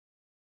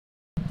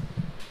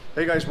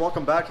Hey guys,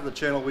 welcome back to the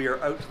channel. We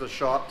are out to the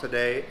shop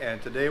today,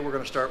 and today we're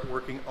going to start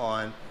working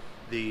on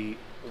the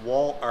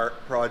wall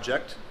art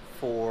project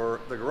for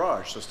the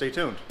garage, so stay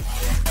tuned.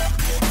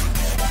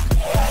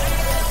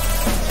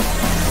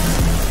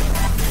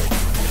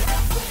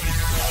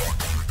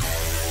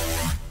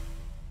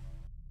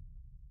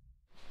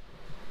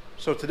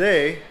 So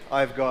today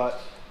I've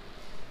got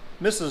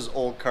Mrs.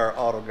 Old Car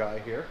Auto Guy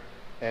here,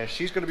 and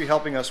she's going to be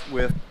helping us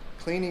with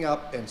cleaning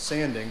up and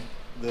sanding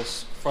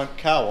this front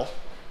cowl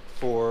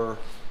for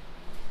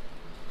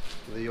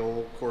the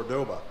old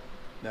Cordoba.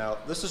 Now,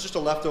 this is just a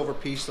leftover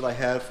piece that I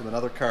had from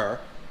another car,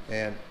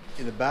 and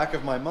in the back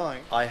of my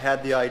mind, I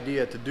had the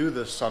idea to do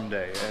this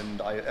someday.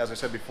 And as I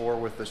said before,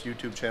 with this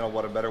YouTube channel,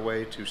 what a better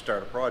way to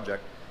start a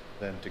project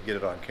than to get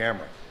it on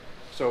camera.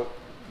 So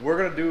we're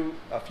going to do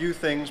a few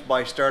things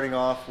by starting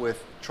off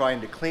with trying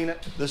to clean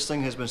it. This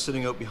thing has been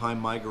sitting out behind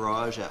my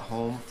garage at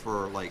home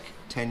for like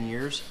 10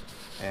 years,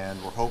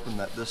 and we're hoping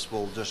that this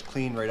will just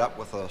clean right up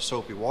with a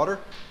soapy water.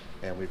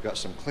 And we've got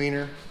some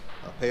cleaner,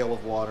 a pail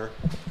of water,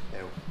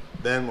 and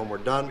then when we're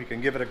done we can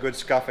give it a good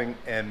scuffing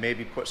and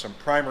maybe put some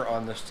primer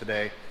on this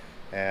today,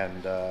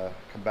 and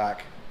come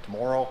back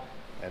tomorrow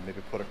and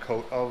maybe put a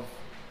coat of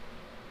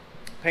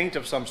paint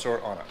of some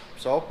sort on it.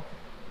 So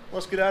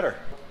let's get at her.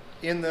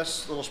 In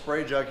this little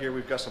spray jug here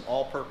we've got some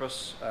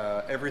all-purpose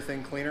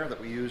everything cleaner that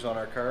we use on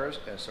our cars,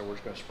 and so we're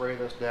just going to spray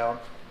this down,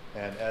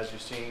 and as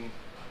you've seen,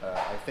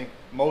 I think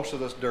most of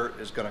this dirt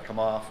is going to come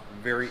off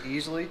very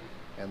easily,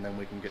 and then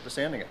we can get to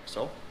sanding it.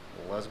 So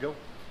let's go.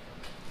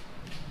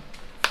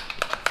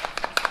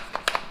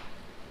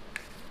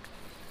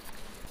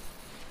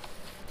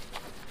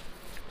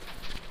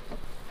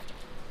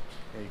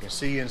 And you can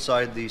see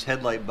inside these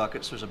headlight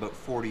buckets there's about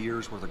 40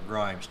 years worth of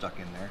grime stuck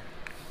in there.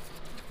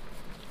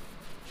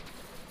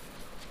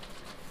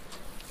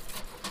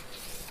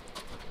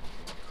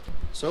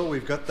 So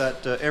we've got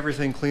that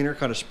everything cleaner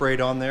kind of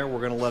sprayed on there. We're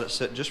going to let it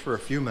sit just for a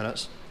few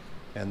minutes,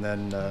 and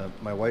then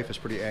my wife is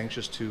pretty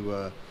anxious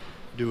to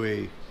do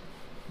a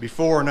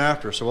before and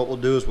after. So what we'll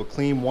do is we'll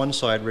clean one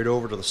side right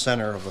over to the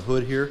center of the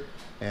hood here,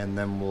 and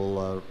then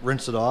we'll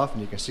rinse it off,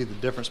 and you can see the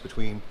difference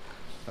between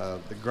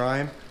the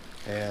grime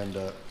and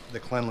the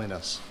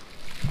cleanliness.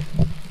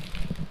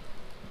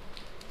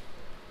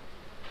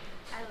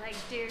 I like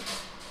dirt.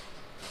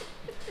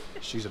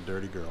 She's a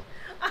dirty girl.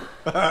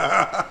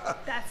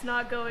 That's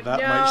not going.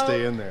 That no. might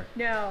stay in there.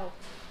 No.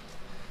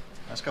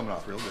 That's coming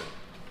off real good.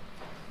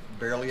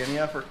 Barely any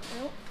effort.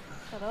 Nope,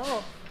 at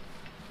all.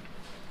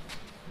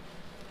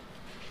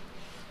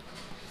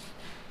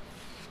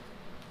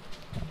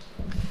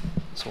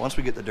 So once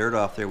we get the dirt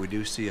off there, we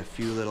do see a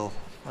few little,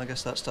 I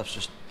guess that stuff's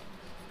just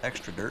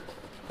extra dirt.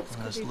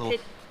 It's a little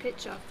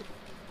pitch off the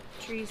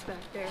trees back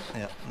there.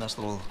 Yeah, nice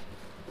little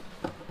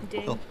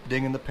Ding.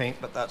 ding in the paint,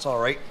 but that's all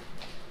right.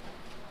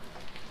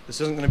 This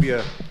isn't going to be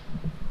a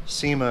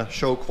SEMA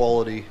show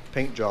quality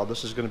paint job.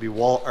 This is going to be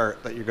wall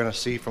art that you're going to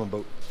see from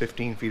about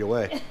 15 feet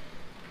away.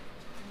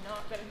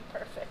 Not going to be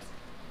perfect.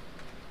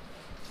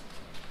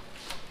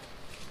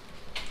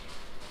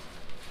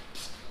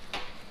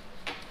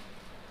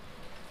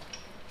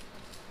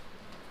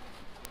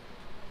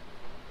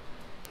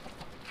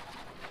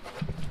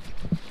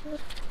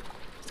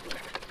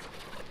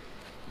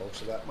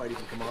 Most of that might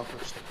even come off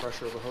with just the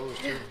pressure of the hose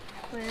too.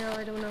 Well,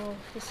 I don't know.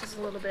 This is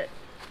a little bit.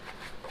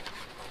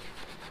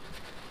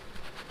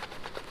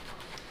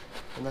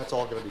 And that's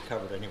all going to be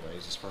covered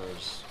anyways, as far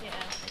as Yeah.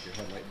 like your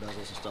headlight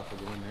bezels and stuff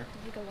will go in there.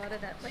 I think a lot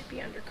of that might be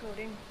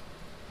undercoating.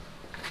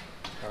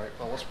 All right,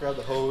 well, let's grab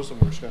the hose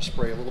and we're just going to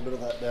spray a little bit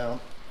of that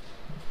down.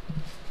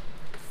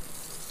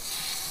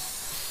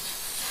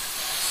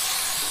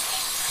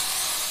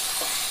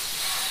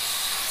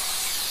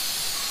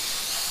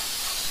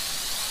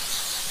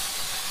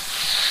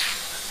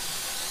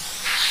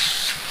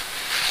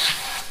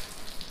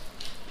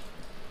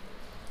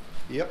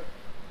 Yep,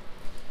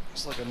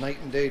 it's like a night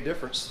and day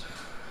difference.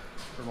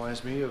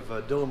 Reminds me of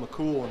Dylan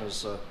McCool and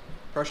his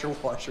pressure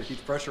washer. He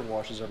pressure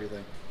washes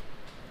everything.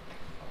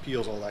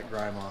 Peels all that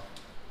grime off.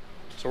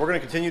 So we're going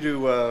to continue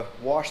to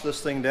wash this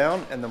thing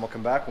down, and then we'll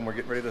come back when we're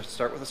getting ready to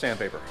start with the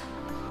sandpaper.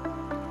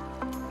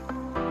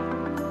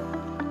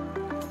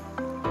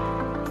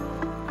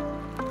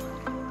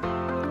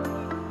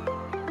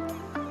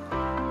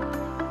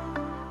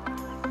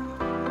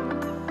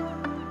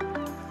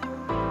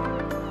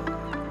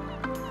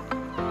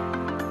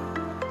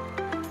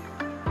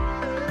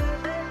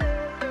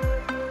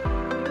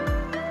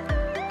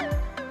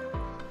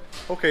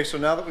 Okay, so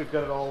now that we've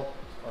got it all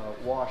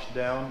washed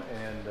down,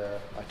 and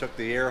I took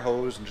the air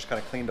hose and just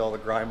kind of cleaned all the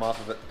grime off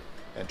of it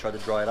and tried to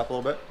dry it up a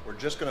little bit, we're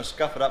just going to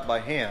scuff it up by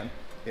hand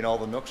in all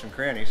the nooks and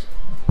crannies,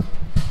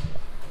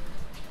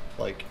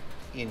 like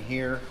in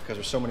here, because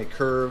there's so many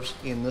curves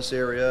in this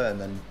area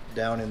and then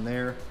down in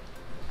there,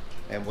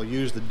 and we'll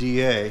use the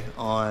DA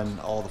on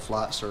all the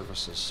flat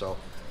surfaces. So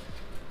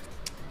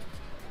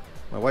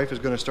my wife is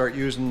going to start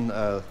using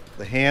the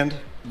hand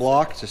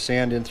block to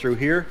sand in through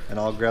here, and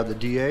I'll grab the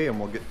DA and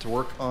we'll get to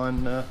work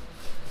on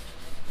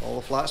all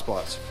the flat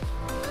spots.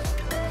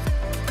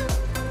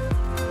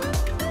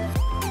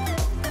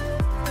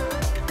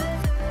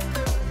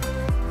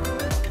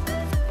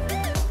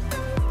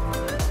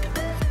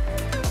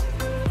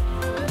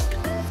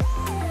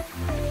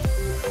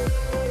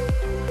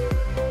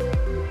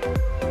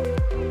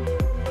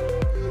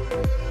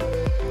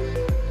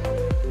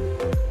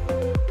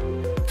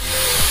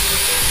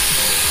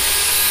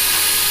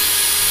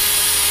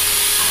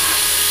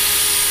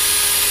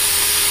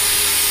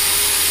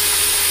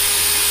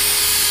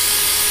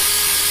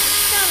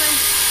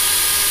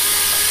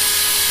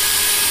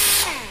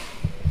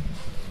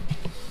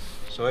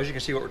 So as you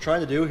can see, what we're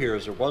trying to do here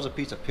is there was a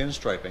piece of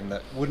pinstriping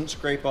that wouldn't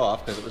scrape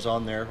off because it was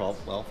on there,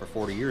 well, for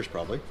 40 years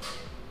probably.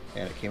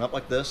 And it came up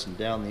like this and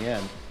down the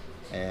end.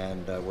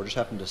 And we're just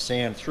having to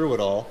sand through it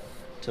all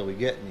till we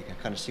get, and you can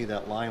kind of see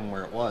that line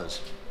where it was.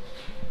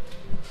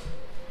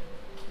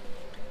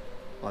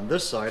 On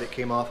this side, it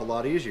came off a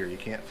lot easier. You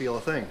can't feel a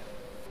thing.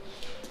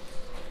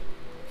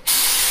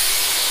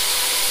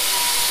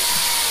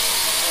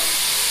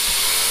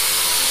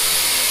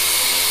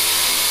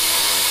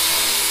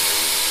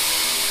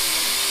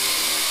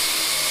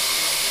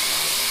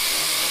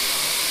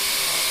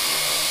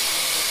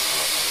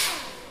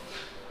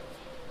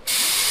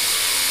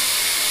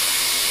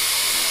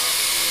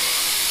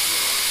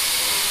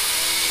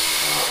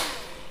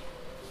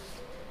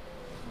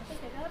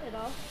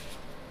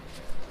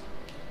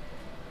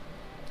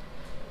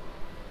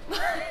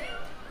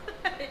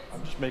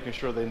 Making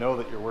sure they know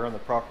that you're wearing the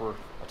proper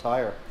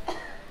attire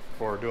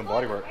for doing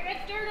body work. I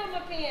got dirt on my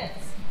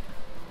pants.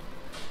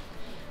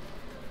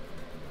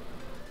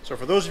 So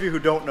for those of you who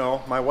don't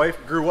know, my wife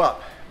grew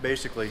up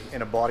basically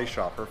in a body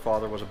shop. Her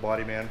father was a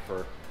body man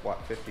for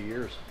what, 50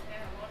 years? Yeah,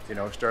 you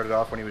know, started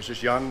off when he was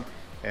just young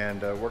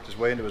and worked his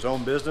way into his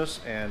own business,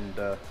 and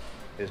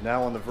is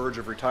now on the verge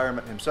of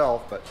retirement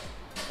himself, but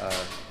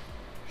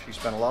she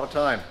spent a lot of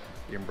time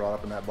being brought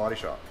up in that body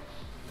shop.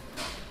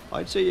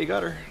 I'd say you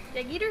got her.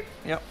 Did I get her?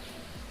 Yep.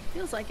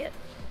 Feels like it.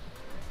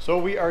 So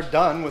we are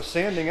done with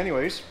sanding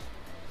anyways.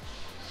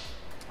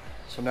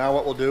 So now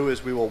what we'll do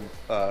is we will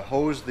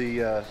hose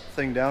the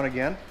thing down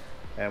again,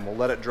 and we'll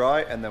let it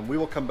dry, and then we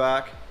will come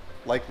back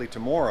likely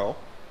tomorrow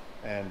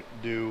and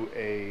do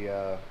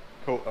a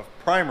coat of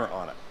primer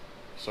on it.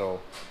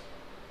 So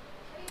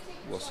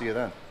we'll see you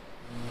then.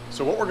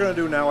 So what we're going to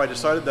do now, I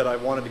decided that I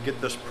wanted to get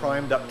this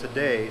primed up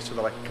today so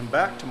that I can come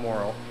back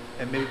tomorrow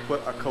and maybe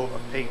put a coat of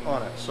paint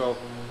on it. So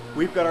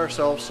we've got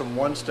ourselves some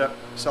one-step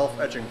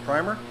self-etching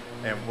primer,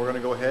 and we're going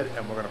to go ahead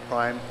and we're going to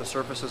prime the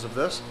surfaces of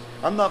this.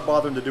 I'm not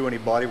bothering to do any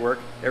body work.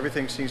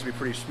 Everything seems to be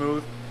pretty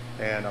smooth,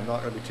 and I'm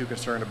not going to be too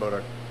concerned about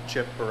a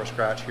chip or a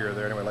scratch here or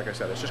there. Anyway, like I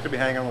said, it's just going to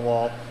be hanging on the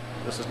wall.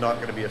 This is not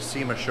going to be a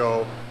SEMA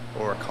show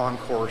or a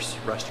concourse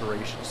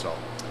restoration. So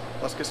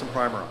let's get some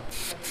primer on.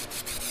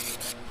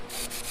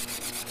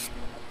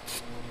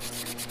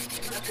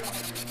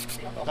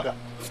 Okay.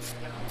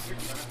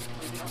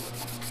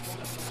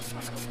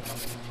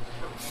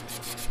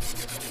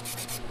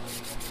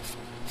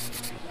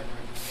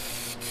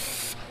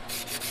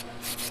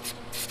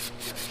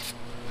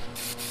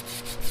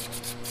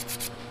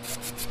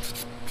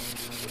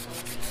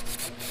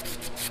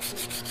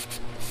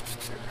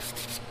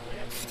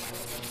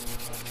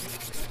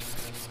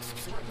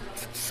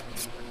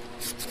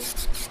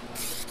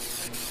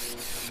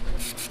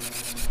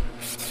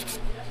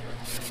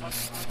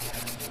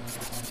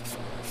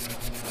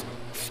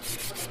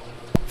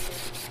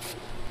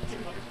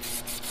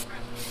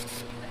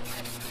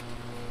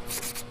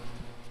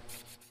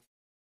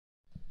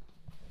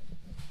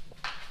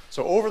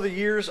 So over the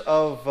years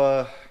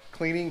of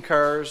cleaning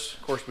cars,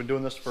 of course, we've been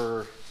doing this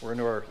we're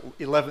into our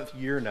 11th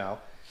year now.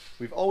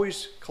 We've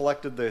always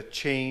collected the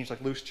change,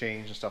 like loose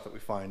change and stuff that we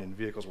find in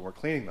vehicles when we're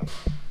cleaning them.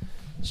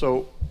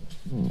 So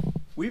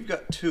we've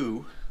got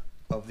 2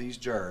 of these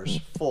jars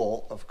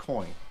full of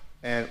coin.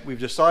 And we've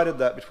decided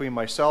that between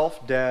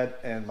myself, Dad,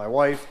 and my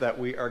wife that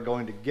we are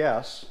going to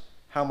guess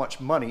how much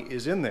money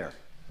is in there.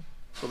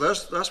 So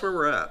that's where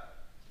we're at.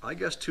 I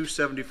guessed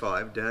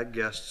 $275, Dad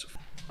guessed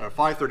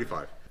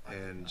 $535.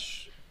 And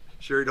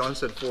Sherry Dawn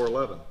said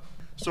 411.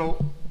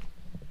 So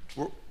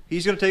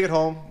he's going to take it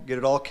home, get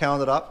it all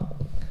counted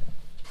up,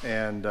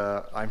 and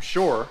I'm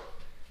sure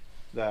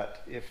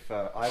that if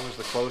I was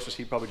the closest,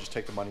 he'd probably just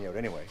take the money out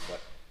anyway.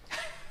 But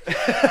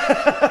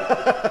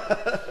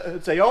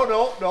say, oh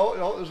no. Don't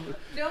lie.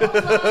 You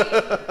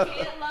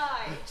can't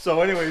lie. So,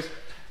 anyways,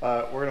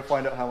 we're going to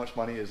find out how much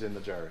money is in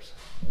the jars.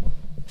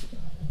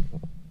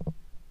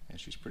 And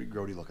she's pretty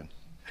grody looking.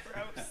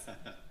 Gross.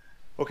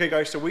 Okay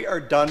guys, so we are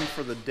done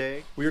for the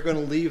day. We are going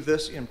to leave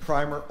this in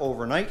primer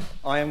overnight.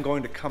 I am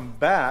going to come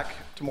back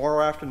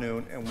tomorrow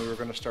afternoon and we are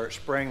going to start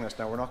spraying this.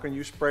 Now we're not going to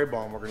use spray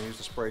balm, we're going to use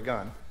the spray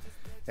gun.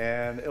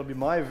 And it'll be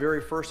my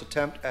very first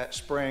attempt at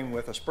spraying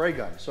with a spray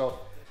gun. So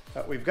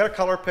we've got a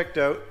color picked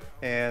out,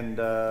 and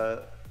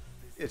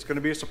it's going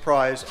to be a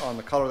surprise on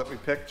the color that we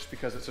picked just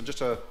because it's just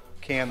a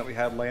can that we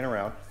had laying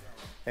around.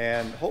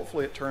 And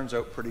hopefully it turns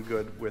out pretty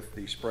good with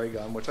the spray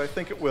gun, which I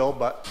think it will,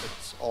 but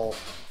it's all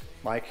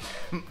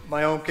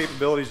my own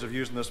capabilities of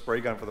using this spray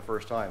gun for the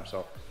first time.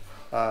 So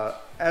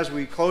as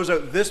we close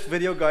out this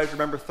video, guys,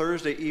 remember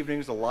Thursday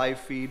evenings, the live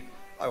feed.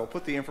 I will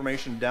put the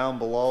information down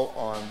below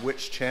on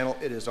which channel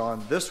it is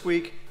on this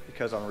week,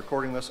 because I'm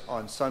recording this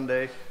on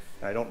Sunday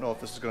and I don't know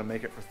if this is going to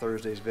make it for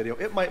Thursday's video.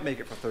 It might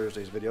make it for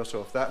Thursday's video, so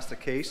if that's the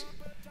case,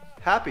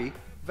 happy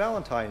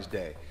Valentine's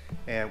Day.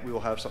 And we will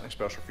have something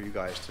special for you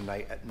guys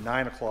tonight at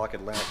 9 o'clock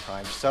Atlantic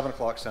time, 7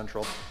 o'clock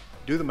Central.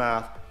 Do the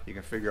math. You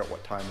can figure out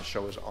what time the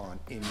show is on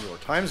in your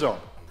time zone.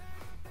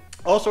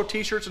 Also,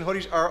 t-shirts and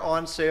hoodies are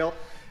on sale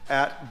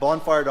at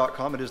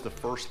bonfire.com. It is the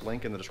first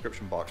link in the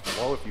description box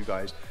below. If you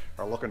guys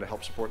are looking to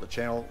help support the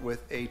channel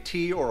with a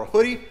tee or a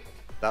hoodie,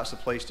 that's the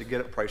place to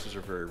get it. Prices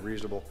are very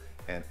reasonable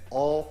and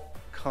all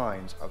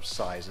kinds of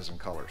sizes and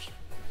colors.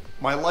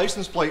 My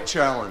license plate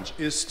challenge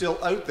is still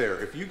out there.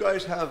 If you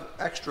guys have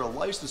extra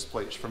license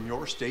plates from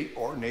your state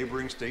or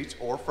neighboring states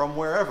or from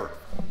wherever,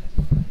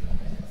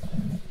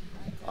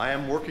 I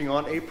am working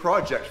on a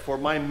project for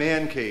my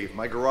man cave,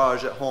 my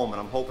garage at home, and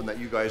I'm hoping that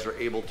you guys are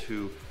able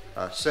to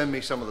send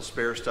me some of the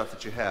spare stuff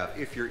that you have.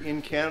 If you're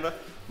in Canada,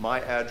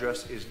 my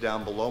address is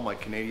down below, my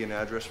Canadian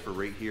address for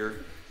right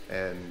here.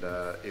 And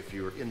if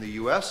you're in the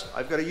US,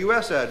 I've got a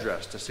US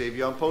address to save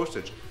you on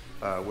postage,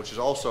 which is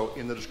also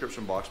in the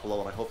description box below.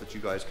 And I hope that you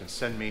guys can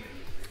send me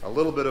a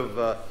little bit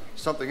of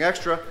something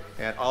extra,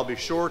 and I'll be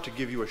sure to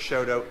give you a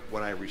shout out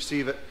when I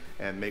receive it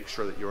and make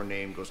sure that your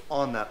name goes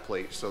on that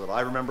plate so that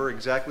I remember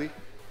exactly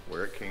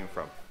where it came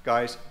from.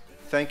 Guys,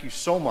 thank you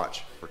so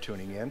much for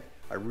tuning in.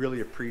 I really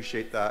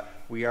appreciate that.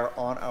 We are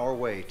on our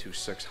way to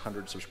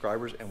 600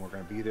 subscribers, and we're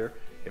going to be there,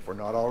 if we're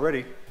not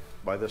already,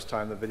 by this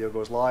time the video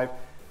goes live.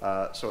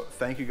 So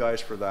thank you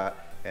guys for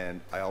that. And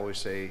I always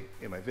say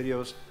in my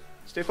videos,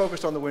 stay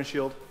focused on the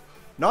windshield,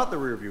 not the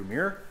rear view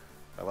mirror.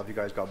 I love you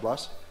guys. God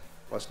bless.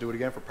 Let's do it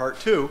again for part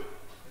 2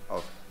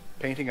 of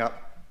painting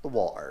up the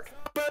wall art.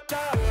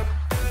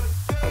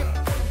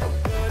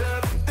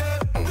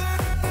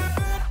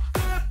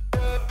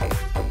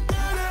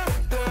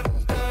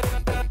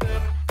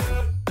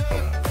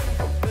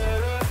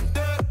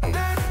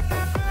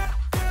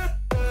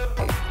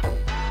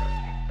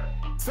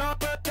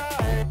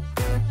 Summertime.